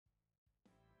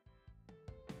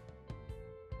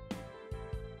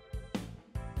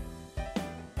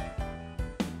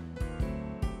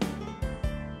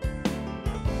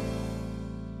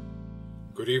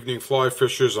Good evening, fly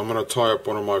fishers. I'm going to tie up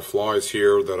one of my flies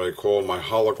here that I call my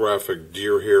holographic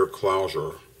deer hair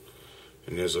clouser.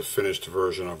 And there's a finished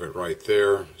version of it right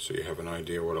there, so you have an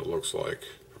idea what it looks like,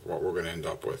 what we're going to end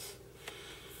up with.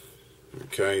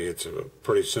 Okay, it's a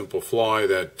pretty simple fly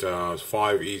that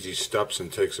 5 easy steps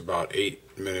and takes about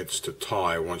 8 minutes to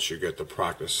tie once you get the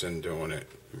practice in doing it.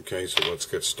 Okay, so let's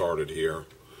get started here.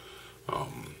 I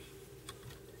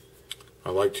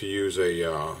like to use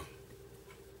a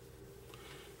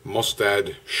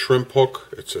Mustad shrimp hook.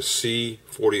 It's a C47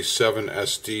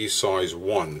 SD size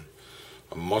 1.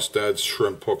 A Mustad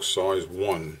shrimp hook size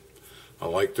 1. I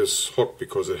like this hook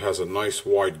because it has a nice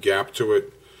wide gap to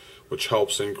it, which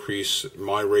helps increase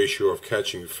my ratio of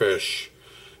catching fish.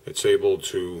 It's able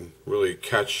to really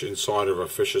catch inside of a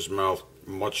fish's mouth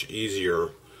much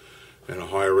easier and a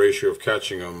higher ratio of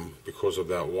catching them because of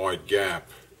that wide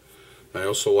gap. And I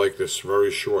also like this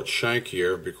very short shank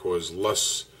here because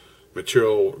less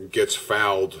material gets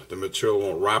fouled. The material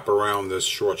won't wrap around this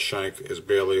short shank as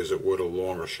barely as it would a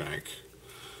longer shank.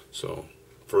 So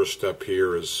first step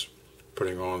here is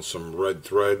putting on some red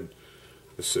thread.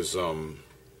 This is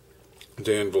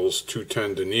Danville's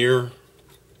 210 denier.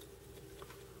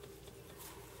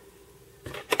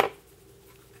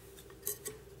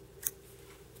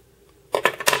 I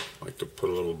like to put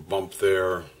a little bump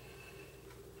there,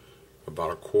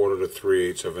 about 1/4 to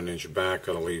 3/8 of an inch back.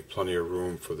 That'll leave plenty of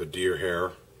room for the deer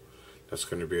hair. That's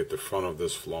going to be at the front of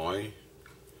this fly.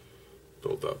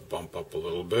 Build that bump up a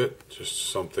little bit, just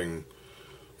something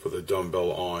for the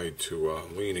dumbbell eye to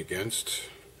lean against.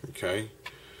 Okay,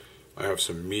 I have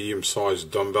some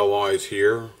medium-sized dumbbell eyes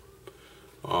here.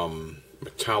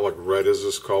 Metallic red is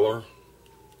this color.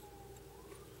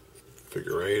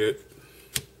 Figure 8 it.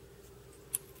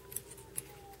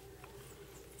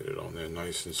 Get it on there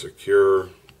nice and secure.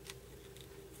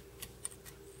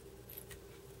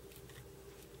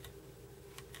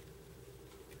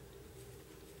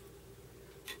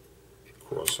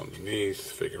 Cross underneath,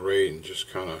 figure 8, and just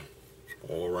kind of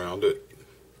all around it.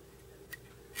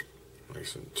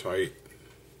 Nice and tight.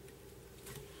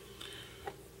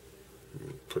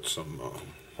 Put some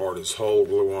hard as hull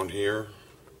glue on here.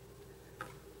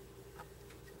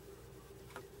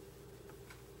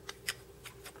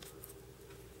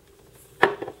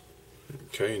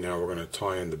 Okay, now we're going to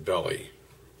tie in the belly.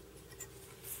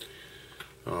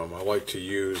 I like to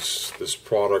use this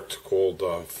product called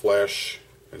Flash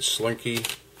and Slinky.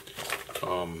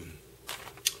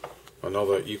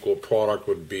 Another equal product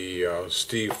would be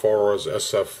Steve Farrar's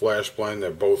SF Flash Blend.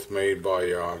 They're both made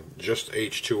by Just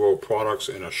H2O Products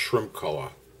in a shrimp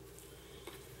color.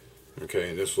 Okay,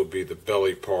 and this will be the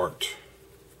belly part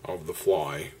of the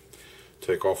fly.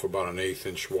 Take off about an 1/8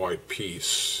 inch wide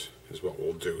piece is what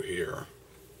we'll do here.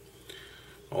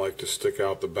 I like to stick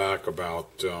out the back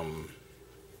about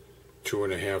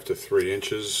 2.5 to 3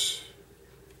 inches.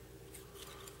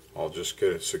 I'll just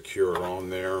get it secured on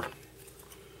there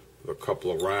with a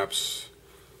couple of wraps.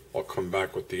 I'll come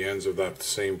back with the ends of that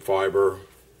same fiber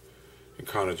and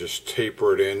kind of just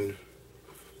taper it in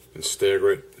and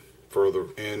stagger it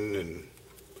further in and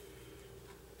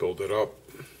build it up.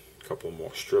 A couple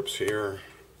more strips here.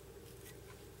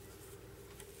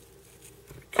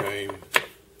 Okay.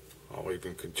 I'll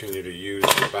even continue to use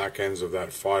the back ends of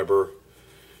that fiber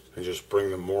and just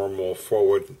bring them more and more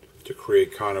forward to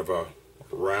create kind of a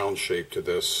round shape to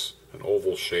this, an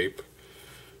oval shape.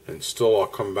 And still I'll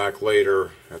come back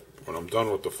later when I'm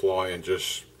done with the fly and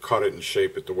just cut it and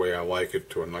shape it the way I like it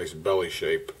to a nice belly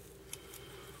shape.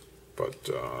 But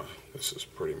this is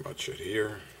pretty much it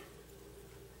here.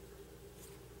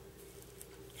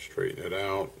 Straighten it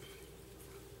out.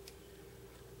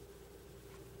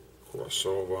 Cross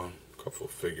over. Couple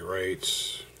of figure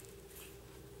 8s.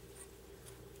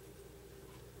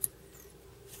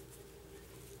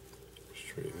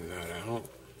 Straighten that out.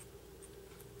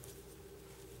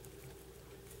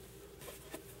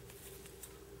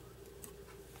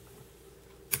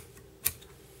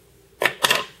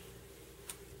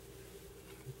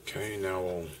 Okay,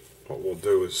 now what we'll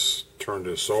do is turn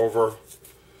this over,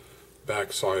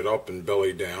 back side up and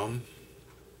belly down,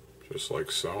 just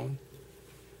like so.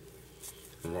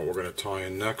 And what we're going to tie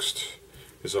in next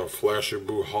is our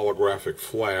Flashaboo holographic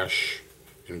flash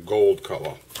in gold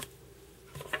color.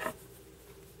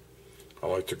 I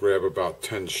like to grab about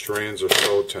 10 strands or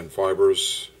so, 10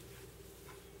 fibers.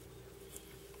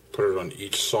 Put it on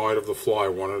each side of the fly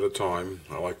one at a time.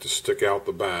 I like to stick out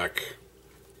the back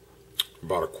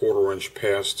about 1/4 inch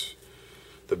past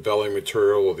the belly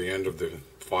material or the end of the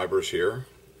fibers here.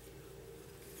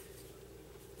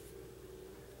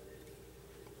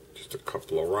 A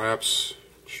couple of wraps,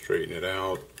 straighten it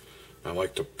out, I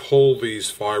like to pull these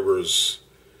fibers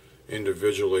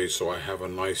individually so I have a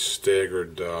nice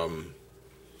staggered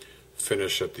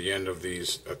finish at the end of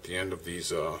these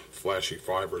flashy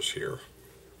fibers here.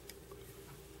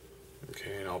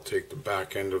 Okay, and I'll take the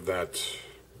back end of that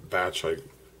batch I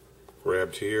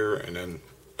grabbed here and then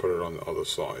put it on the other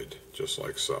side, just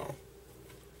like so.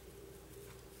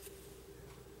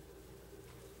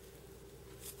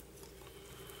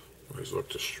 Always look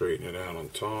to straighten it out on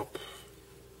top.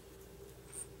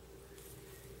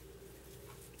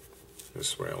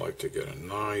 This way I like to get a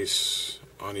nice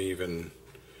uneven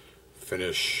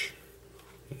finish,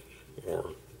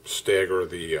 or stagger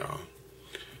the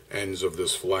ends of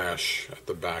this flash at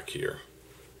the back here.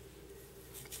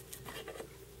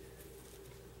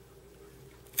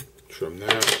 Trim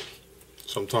that.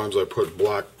 Sometimes I put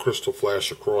black crystal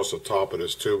flash across the top of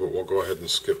this too, but we'll go ahead and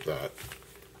skip that.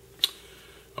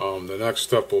 The next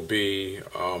step will be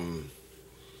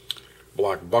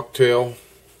black bucktail.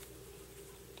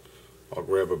 I'll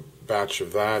grab a batch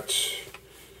of that.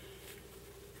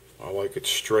 I like it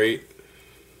straight,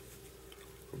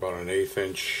 about an 1/8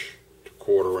 inch to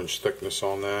 1/4 inch thickness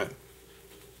on that.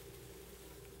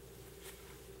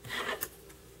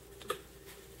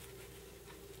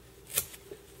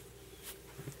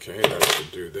 Okay, that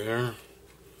should do there.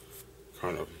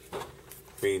 Kind of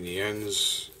clean the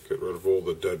ends, get rid of all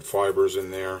the dead fibers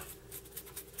in there,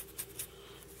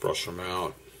 brush them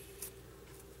out.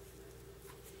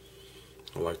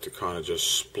 I like to kind of just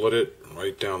split it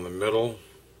right down the middle,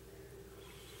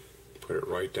 put it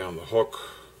right down the hook,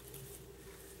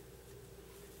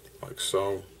 like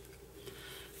so.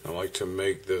 I like to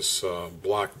make this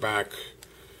black back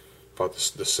about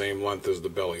the same length as the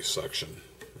belly section.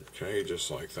 Okay, just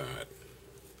like that.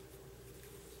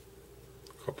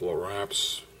 A couple of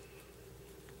wraps.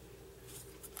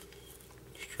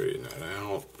 Straighten that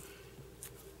out.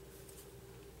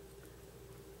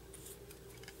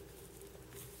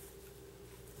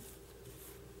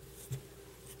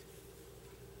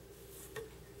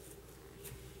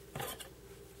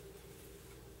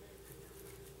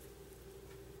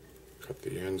 Cut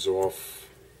the ends off.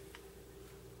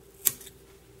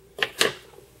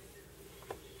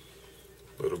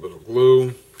 A little bit of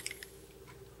glue.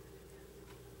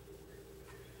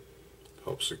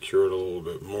 Help secure it a little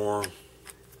bit more.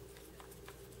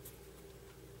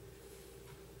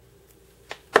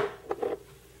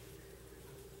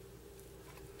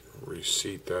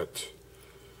 Reseat that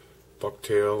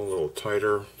bucktail a little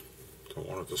tighter. Don't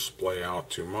want it to splay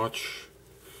out too much.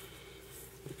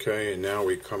 Okay, and now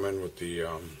we come in with the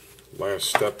last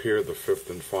step here, the 5th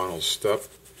and final step,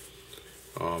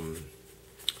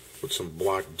 with some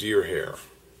black deer hair.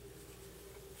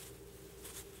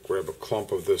 Grab a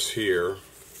clump of this here,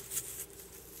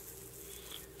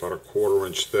 about a 1/4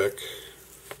 inch thick.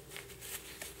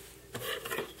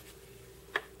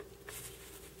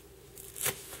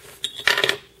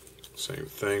 Same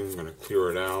thing, I'm going to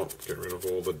clear it out, get rid of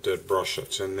all the dead brush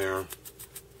that's in there.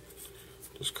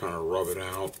 Just kind of rub it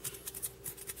out.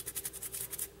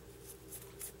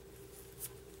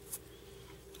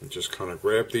 And just kind of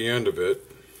grab the end of it.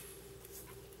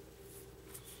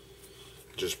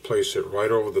 Just place it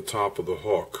right over the top of the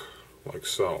hook, like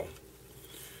so.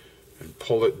 And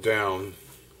pull it down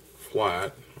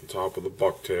flat on top of the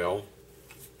bucktail,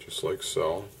 just like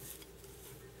so.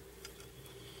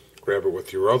 Grab it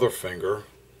with your other finger,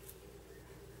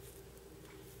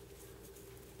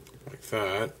 like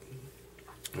that.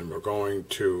 And we're going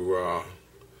to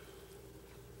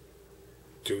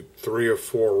do 3 or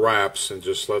 4 wraps and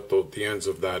just let the ends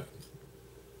of that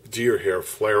deer hair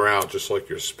flare out just like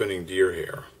you're spinning deer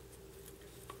hair.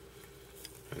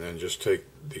 And then just take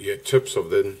the tips of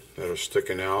them that are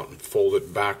sticking out and fold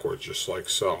it backwards just like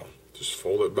so. Just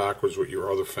fold it backwards with your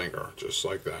other finger, just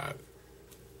like that.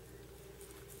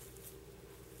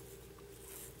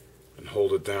 And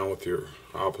hold it down with your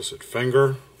opposite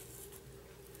finger.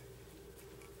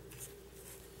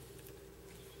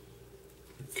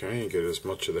 Okay, get as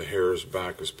much of the hairs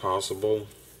back as possible.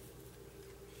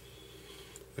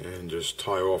 And just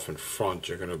tie off in front.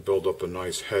 You're going to build up a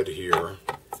nice head here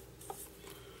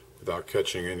without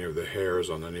catching any of the hairs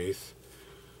underneath.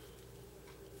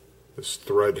 This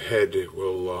thread head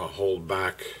will hold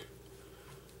back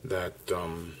that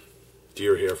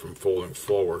deer hair from folding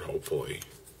forward, hopefully.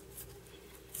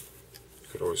 You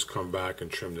could always come back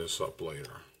and trim this up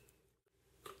later.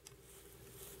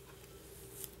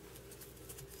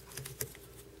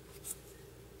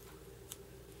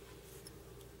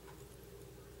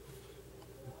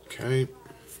 Okay,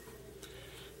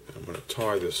 I'm going to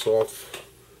tie this off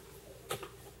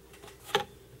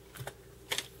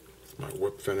with my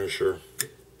whip finisher.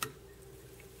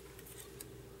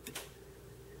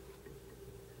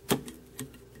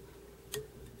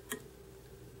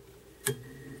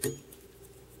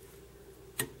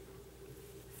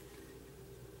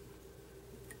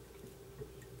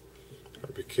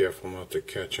 careful not to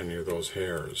catch any of those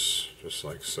hairs, just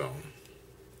like so.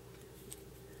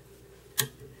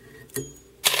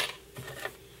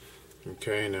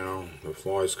 Okay, now the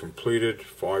fly is completed.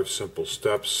 5 simple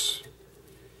steps.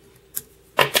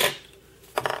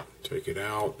 Take it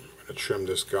out. I'm going to trim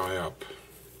this guy up.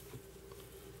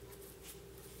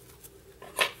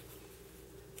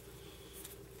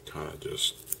 Kind of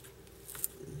just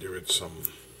give it some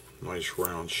nice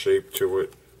round shape to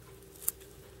it.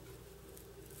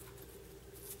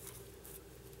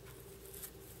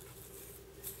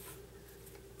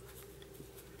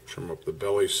 Trim up the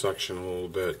belly section a little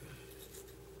bit.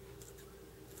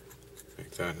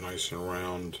 Make that nice and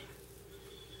round.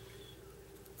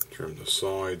 Trim the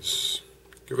sides.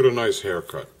 Give it a nice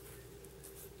haircut.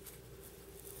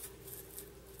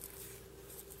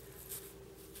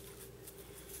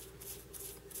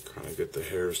 Kind of get the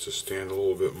hairs to stand a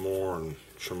little bit more and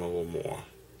trim a little more.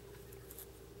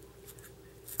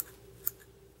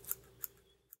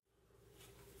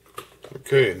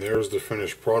 Okay, and there's the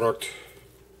finished product.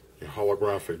 Your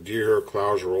holographic deer hair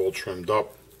clouds are all trimmed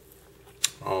up.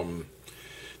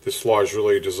 This fly is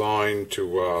really designed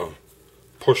to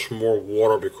push more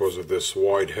water because of this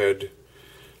wide head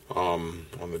on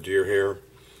the deer hair.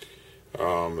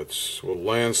 It will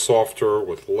land softer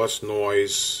with less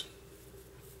noise.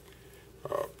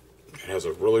 It has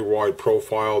a really wide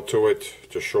profile to it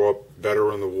to show up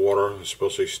better in the water,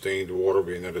 especially stained water,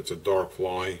 being that it's a dark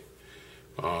fly.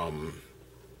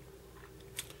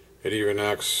 It even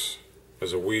acts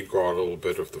as a weed guard a little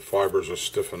bit. If the fibers are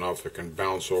stiff enough, it can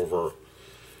bounce over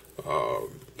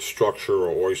structure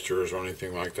or oysters or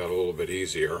anything like that a little bit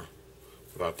easier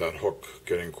without that hook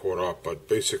getting caught up. But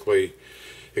basically,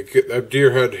 that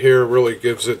deer head hair really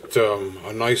gives it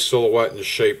a nice silhouette and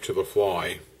shape to the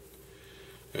fly,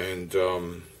 and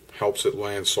helps it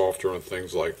land softer and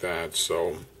things like that.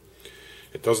 So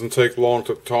it doesn't take long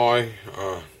to tie,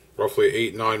 roughly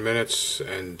 8-9 minutes,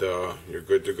 and you're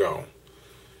good to go.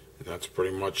 And that's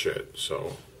pretty much it.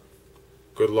 So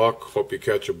good luck. Hope you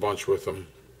catch a bunch with them.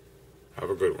 Have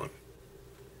a good one.